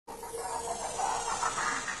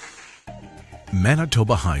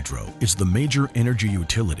Manitoba Hydro is the major energy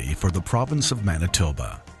utility for the province of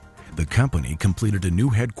Manitoba. The company completed a new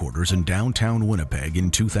headquarters in downtown Winnipeg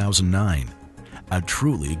in 2009. A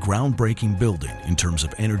truly groundbreaking building in terms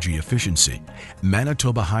of energy efficiency,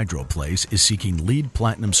 Manitoba Hydro Place is seeking LEED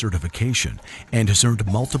Platinum certification and has earned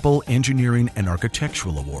multiple engineering and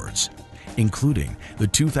architectural awards, including the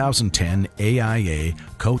 2010 AIA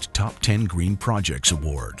COAT Top 10 Green Projects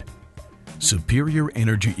Award. Superior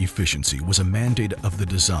energy efficiency was a mandate of the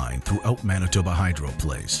design throughout Manitoba Hydro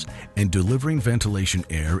Place, and delivering ventilation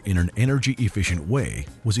air in an energy-efficient way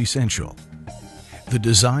was essential. The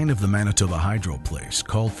design of the Manitoba Hydro Place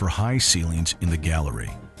called for high ceilings in the gallery.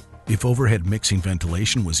 If overhead mixing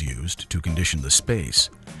ventilation was used to condition the space,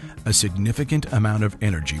 a significant amount of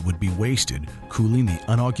energy would be wasted cooling the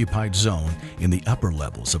unoccupied zone in the upper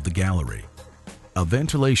levels of the gallery. A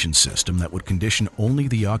ventilation system that would condition only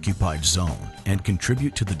the occupied zone and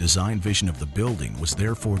contribute to the design vision of the building was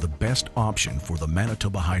therefore the best option for the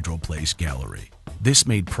Manitoba Hydro Place gallery. This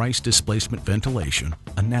made Price Displacement Ventilation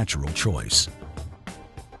a natural choice.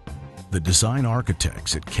 The design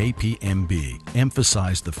architects at KPMB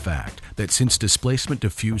emphasized the fact that since displacement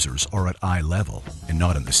diffusers are at eye level and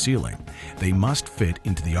not in the ceiling, they must fit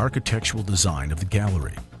into the architectural design of the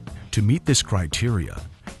gallery. To meet this criteria,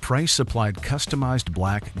 Price supplied customized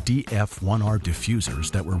black DF1R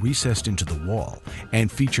diffusers that were recessed into the wall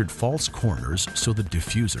and featured false corners so the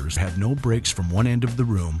diffusers had no breaks from one end of the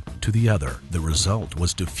room to the other. The result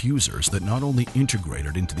was diffusers that not only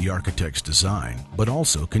integrated into the architect's design, but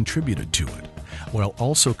also contributed to it, while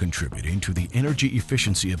also contributing to the energy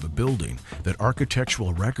efficiency of a building that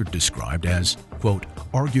Architectural Record described as, quote,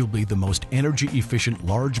 arguably the most energy efficient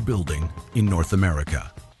large building in North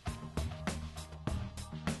America.